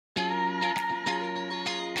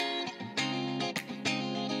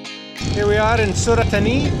Here we are in Surat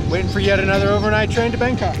Thani, waiting for yet another overnight train to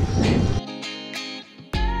Bangkok.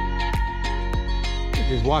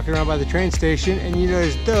 Just walking around by the train station, and you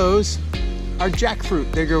notice those are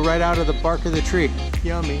jackfruit. They grow right out of the bark of the tree.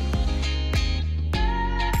 Yummy.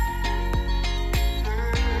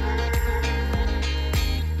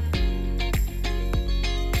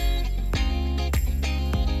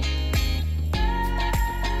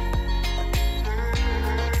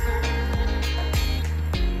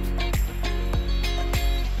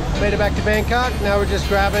 Made it back to Bangkok. Now we're just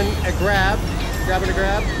grabbing a grab,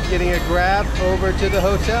 getting a grab over to the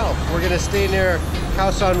hotel. We're gonna stay near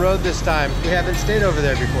Khao San Road this time. We haven't stayed over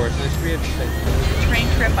there before, so this should be interesting. Train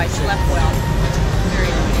trip, I slept well.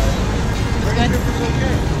 Very nice. Good.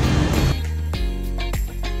 Okay.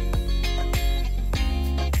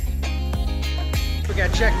 We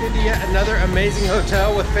got checked into yet another amazing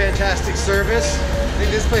hotel with fantastic service. I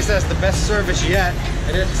think this place has the best service yet,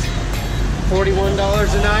 and it's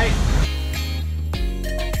 $41 a night.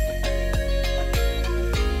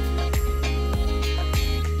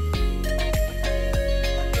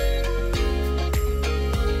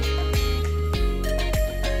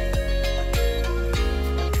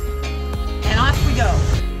 And off we go.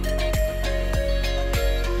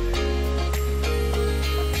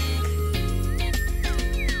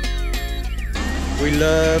 We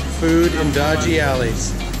love food in dodgy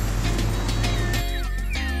alleys.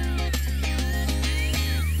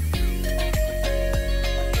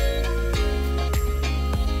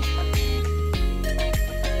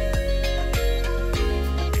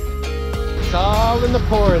 It's all in the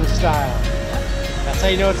pouring style. That's how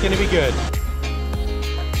you know it's going to be good.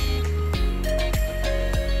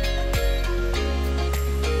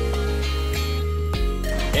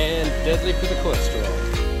 And deadly for the cholesterol.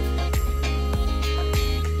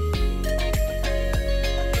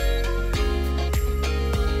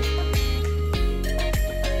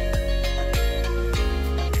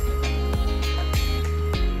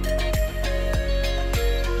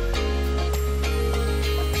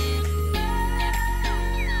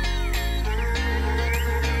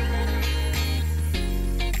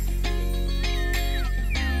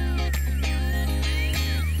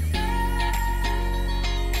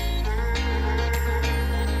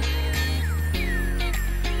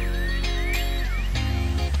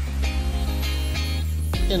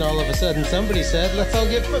 And all of a sudden somebody said, let's all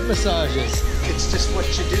get foot massages. It's just what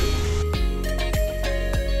you do.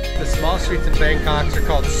 The small streets in Bangkok are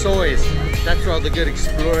called sois. That's where all the good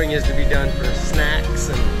exploring is to be done for snacks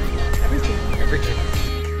and everything.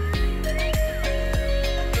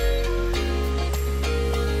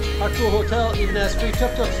 Our cool hotel even has free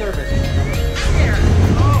tuk-tuk service. There.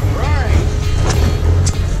 All right.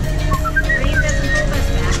 Rain doesn't hold us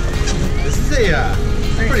back. This is a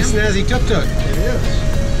pretty snazzy tuk-tuk. It is.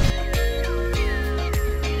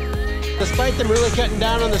 Despite them really cutting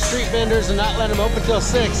down on the street vendors and not letting them open till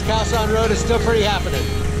 6, Khao San Road is still pretty happening.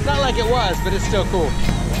 Not like it was, but it's still cool.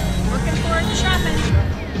 Looking forward to shopping.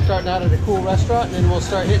 Starting out at a cool restaurant, and then we'll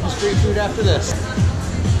start hitting street food after this.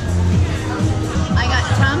 I got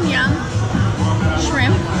tom yum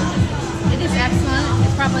shrimp. It is excellent.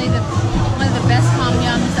 It's probably one of the best tom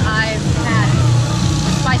yums I've had.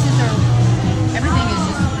 The spices are, everything is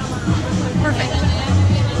just perfect.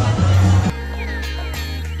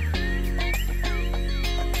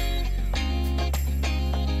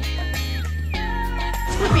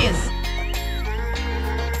 Scorpions.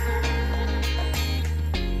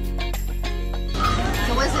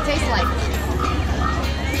 So what does it taste like?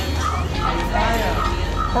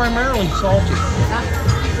 Primarily salty.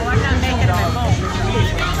 Well, I'm not making them at home.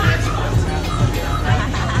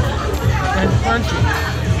 And crunchy.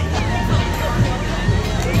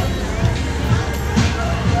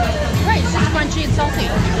 Right, it's just crunchy and salty.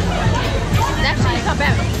 It's actually not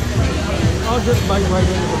bad. I'll just bite right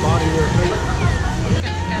into the body of your feet.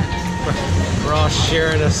 We're all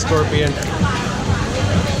sharing a scorpion.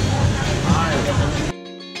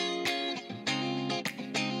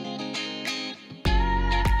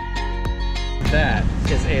 That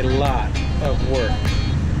is a lot of work.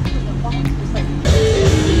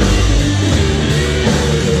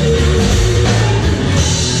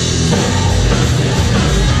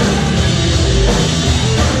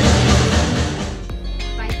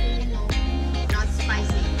 Spicy, no, not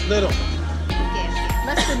spicy. Little. Okay,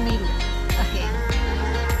 Less than medium. okay.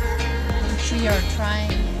 We are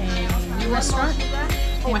trying a new restaurant in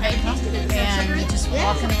Bangkok, and we're just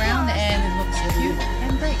walking around, and it looks cute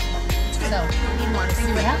and great. So,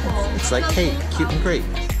 see what happens. It's like cake, cute and great.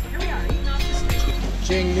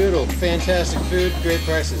 Jing noodle, fantastic food, great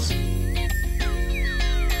prices.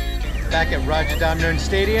 Back at Rajadamnern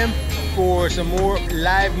Stadium, for some more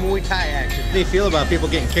live Muay Thai action. How do you feel about people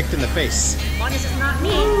getting kicked in the face? As long as it's not me.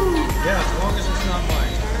 Yeah, as long as it's not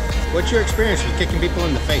mine. What's your experience with kicking people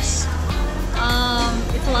in the face?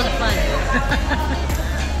 It's a lot of fun.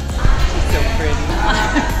 She's so pretty.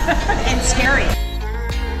 And scary.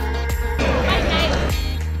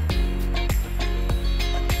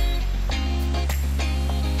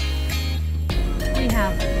 We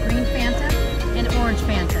have green Fanta and orange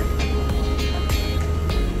Fanta.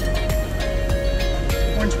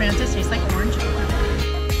 Orange Fanta tastes like orange.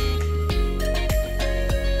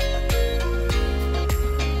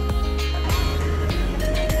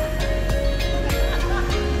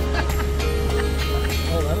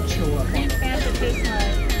 Oh, that'll show up. Green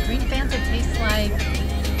Fanta tastes like.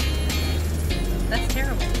 That's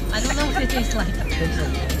terrible. I don't know what it tastes like. It's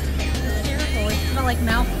terrible. It smells like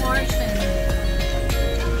mouthwash and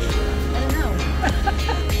I don't know.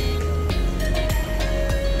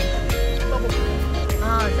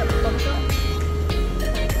 Oh, is that bubblegum?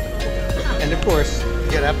 And of course,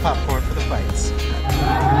 you gotta have popcorn for the fights.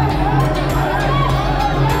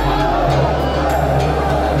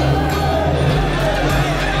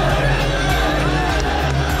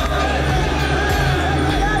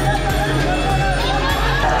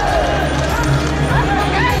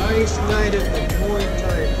 Nice night at the Muay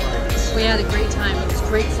Thai fights. We had a great time. It was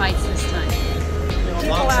great fights this time. People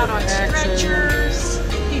Lots out of on action. stretchers,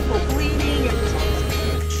 people bleeding. It was awesome.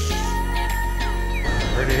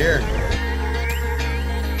 Heard it here.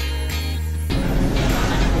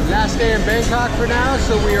 Last day in Bangkok for now,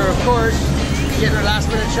 so we are of course getting our last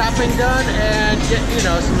minute shopping done and getting,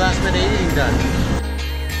 some last minute eating done.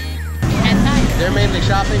 And nice. They're mainly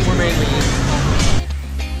shopping, we're mainly eating.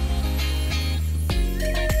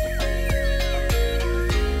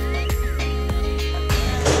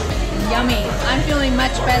 Yummy. I'm feeling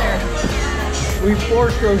much better. We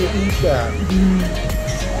forced her to eat that.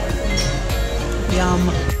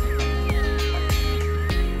 Yum.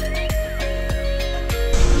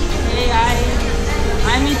 Hey,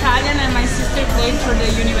 I'm Italian and my sister played for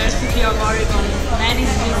the University of Oregon.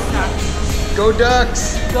 Maddie's Vista. Go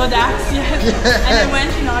Ducks! Go Ducks, yes. And I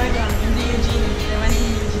went in Oregon, in the Eugene. I went in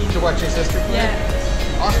Eugene. To watch your sister play?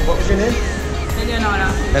 Yeah. Awesome. What was your name?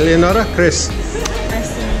 Eleonora. Eleonora? Chris.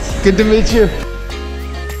 Nice to meet you. Good to meet you.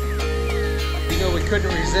 We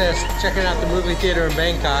couldn't resist checking out the movie theater in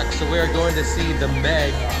Bangkok, so we are going to see The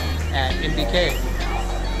Meg at MBK.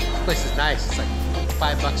 This place is nice. It's like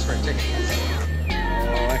 $5 for a ticket.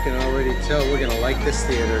 Oh, I can already tell we're gonna like this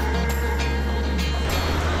theater.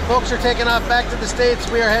 Folks are taking off back to the States.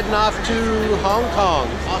 We are heading off to Hong Kong.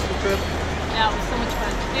 Awesome trip. Yeah, it was so much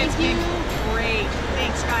fun. It's been great.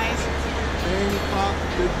 Thanks, guys. Bangkok,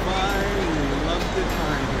 goodbye. We loved the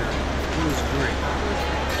time here. It was great.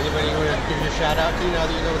 Anybody you want to give you a shout out to now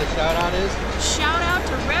that you know what a shout out is? Shout out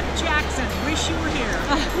to Rep Jackson. Wish you were here.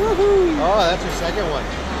 Oh, that's your second one.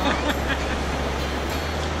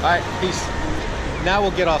 All right, peace. Now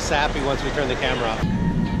we'll get all sappy once we turn the camera off.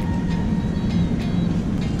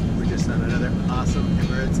 We're just on another awesome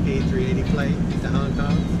Emirates A380 flight to Hong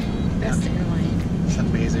Kong. Best airline. It's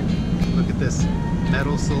amazing. Look at this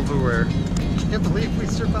metal silverware. I can't believe we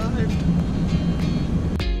survived.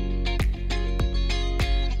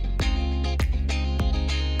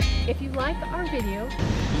 If you like our video,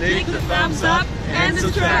 Click the thumbs up and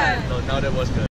subscribe. No, that was good.